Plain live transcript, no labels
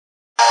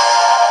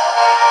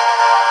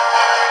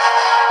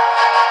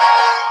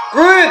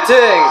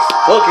Greetings,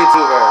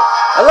 PokeTuber!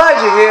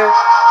 Elijah here!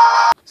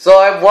 So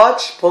I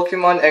watched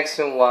Pokemon X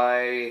and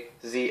Y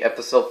Z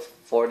episode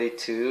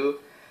 42.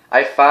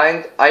 I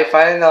find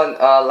it on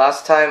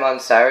last time on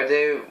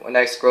Saturday when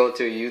I scrolled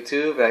to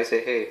YouTube and I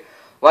say, hey,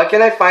 why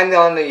can't I find it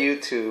on the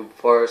YouTube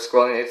for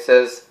scrolling? It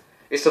says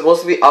it's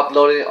supposed to be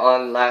uploaded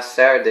on last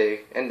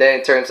Saturday and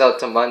then it turns out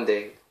to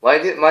Monday. Why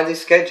did Monday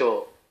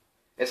schedule?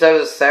 Instead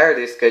of a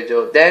Saturday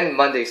schedule, then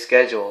Monday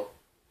schedule.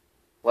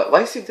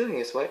 Why is he doing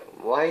this? Why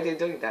are they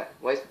doing that?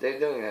 Why is they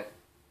doing that?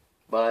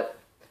 But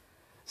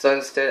so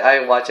instead,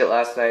 I watched it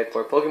last night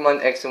for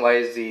Pokemon X and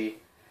Y Z.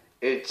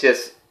 It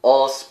just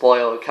all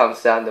spoiled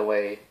comes down the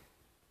way,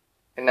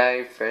 and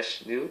I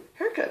fresh new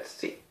haircut.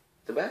 See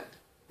the back?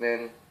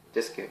 Man,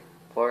 just kidding.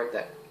 For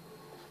that,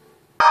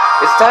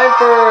 it's time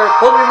for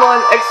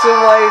Pokemon X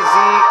and Y Z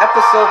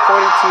episode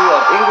 42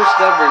 of English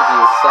Dub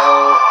Review.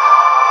 So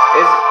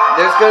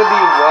there's gonna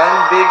be one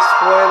big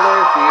spoiler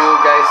if you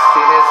guys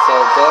seen it, so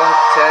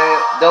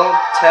don't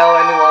tell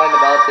anyone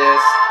about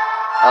this.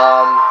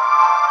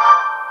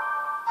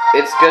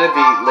 It's gonna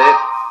be lit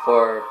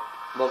for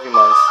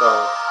Pokemon,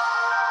 so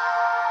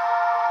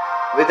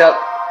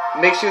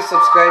make sure you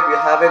subscribe if you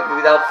haven't.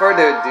 Without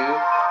further ado,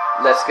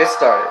 let's get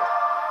started.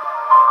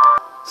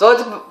 So at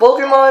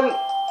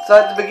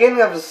the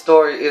beginning of the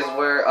story is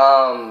where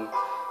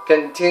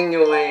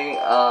continuing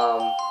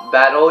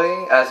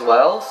battling as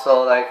well.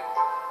 So like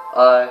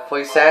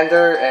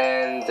piosander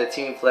and the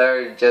team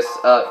player just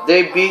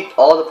they beat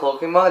all the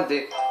Pokemon.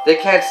 They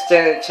can't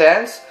stand a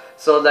chance.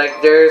 So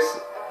like there's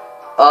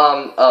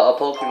a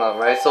Pokemon,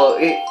 right? So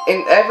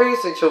in every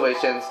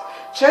situations,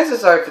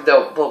 chances are for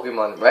the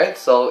Pokemon, right?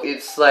 So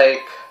it's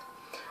like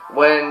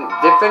when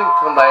different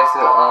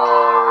combinations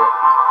or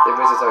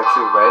differences are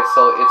true, right?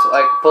 So it's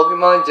like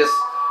Pokemon just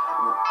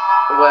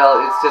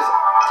it's just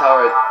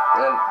tower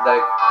and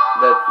like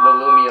the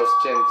Lumiose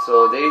gym.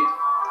 So they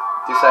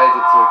decided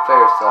to team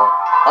fair. So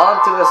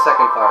on to the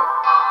second part.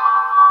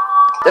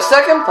 The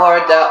second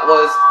part that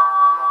was,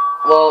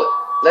 well,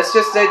 let's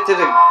just say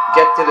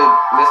get to the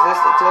business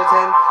to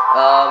attend.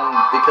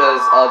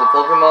 Because the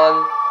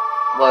Pokemon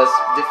was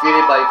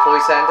defeated by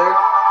Piosander,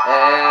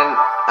 and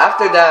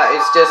after that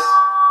it's just,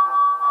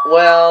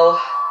 well,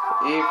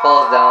 he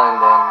falls down,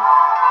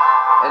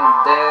 and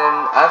then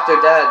after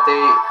that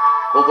they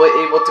will be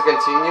able to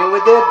continue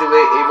with it. Do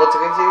we able to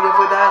continue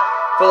with that?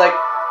 For like,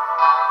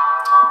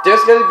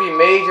 there's gonna be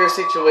major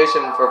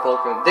situation for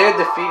Pokemon. They're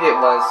defeated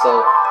ones,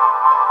 so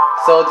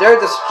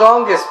they're the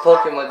strongest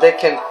Pokemon. They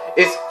can.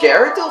 Is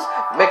Gyarados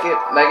make it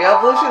Mega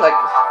Evolution? Like,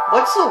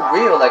 what's so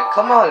real? Like,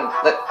 come on,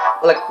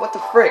 like what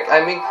the frick?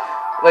 I mean,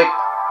 like,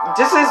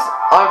 this is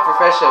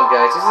unprofessional,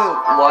 guys. This is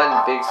one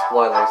big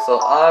spoiler. So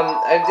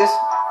I just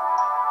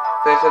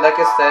finished, like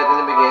I said in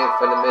the beginning,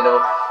 from the middle.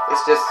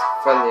 It's just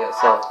from the end.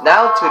 So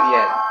now to the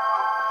end.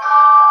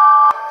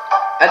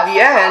 At the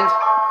end,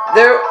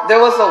 there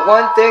was a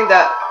one thing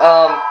that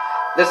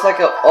there's like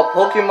a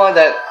Pokemon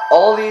that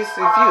all these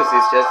refuse.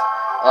 It's just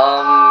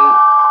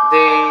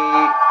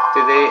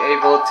they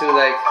able to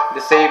like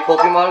to save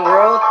Pokemon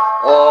World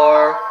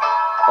or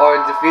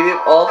defeated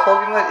all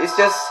Pokemon. It's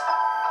just,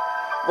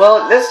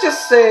 well, let's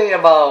just say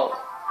about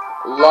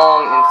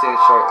long into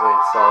short way.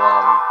 So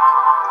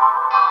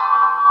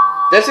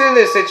there's in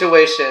the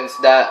situations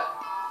that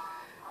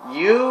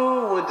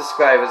you would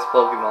describe as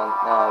Pokemon.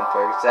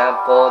 For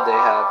example, they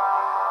have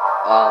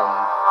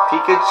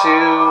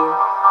Pikachu,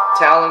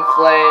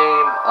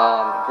 Talonflame,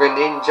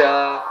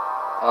 Greninja,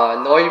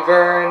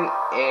 Noivern,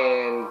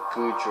 and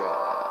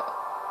Goodra.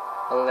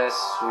 Unless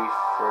we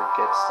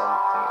forget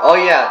something. Oh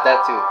yeah, that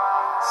too.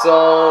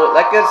 So,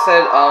 like I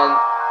said,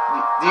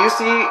 do you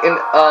see in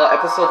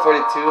episode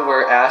 42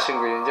 where Ash and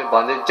Greninja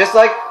bonded? Just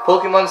like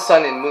Pokemon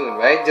Sun and Moon,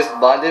 right? Just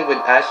bonded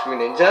with Ash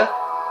Greninja.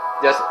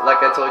 Just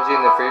like I told you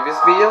in the previous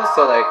video.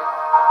 So like,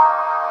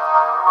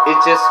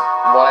 it's just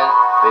one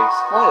big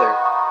spoiler.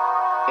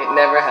 It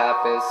never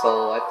happens.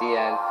 So at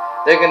the end,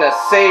 they're gonna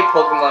save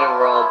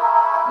Pokemon World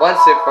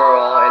once and for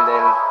all, and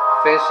then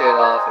finish it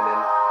off, and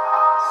then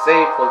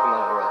save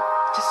Pokemon World.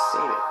 Just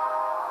save it.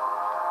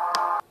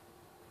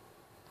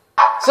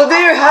 So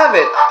there you have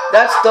it.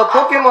 That's the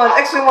Pokemon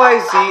X and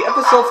Y Z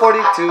episode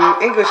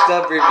 42 English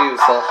dub review.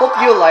 So hope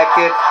you like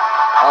it.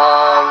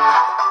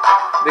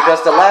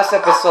 Because the last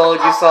episode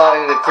you saw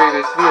in the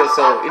previous video.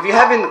 So if you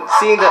haven't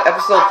seen the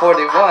episode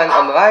 41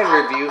 on my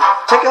review,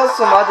 check out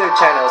some other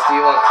channels. Do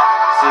you want to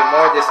see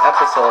more of this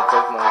episode of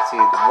Pokemon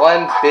Z?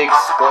 One big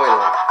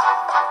spoiler.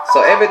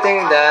 So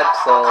everything in that.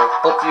 So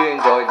hope you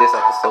enjoyed this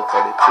episode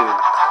 42.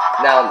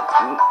 Now,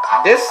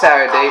 this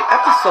Saturday,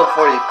 episode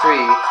 43,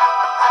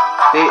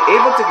 they're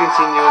able to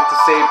continue to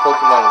save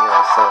Pokemon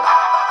World, so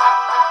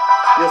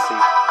you'll see.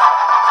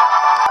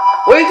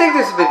 What do you think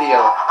of this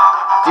video?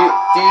 Do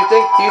you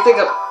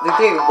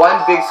think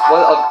one big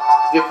spoiler of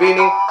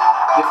defeating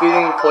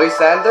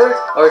Piosander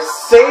or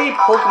save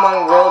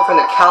Pokemon World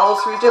from the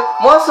Kalos Region?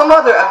 Want some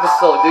other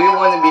episode? Do you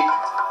want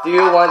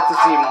to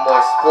see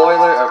more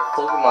spoiler or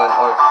Pokemon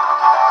or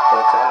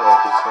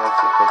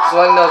just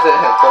want to know the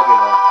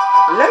Pokemon?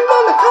 Let me know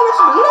in the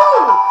comments below.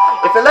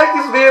 If you like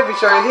this video, be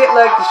sure to hit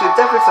like. You should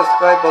definitely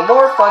subscribe for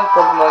more fun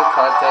Pokemon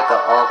content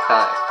of all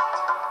kinds.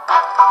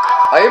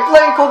 Are you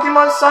playing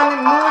Pokemon Sun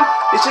and Moon?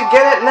 You should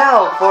get it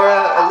now for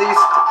at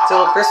least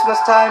till Christmas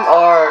time,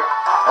 or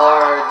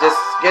just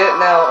get it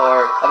now,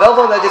 or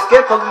available now. Just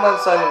get Pokemon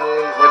Sun and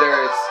Moon, whether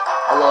it's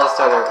a lost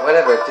or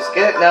whatever. Just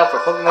get it now for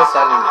Pokemon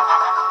Sun and Moon.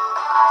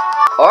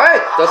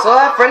 Alright, that's all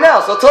I have for now.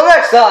 So till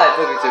next time,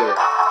 PokeTuber.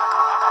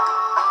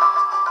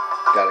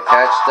 Gotta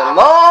catch them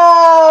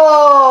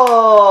all!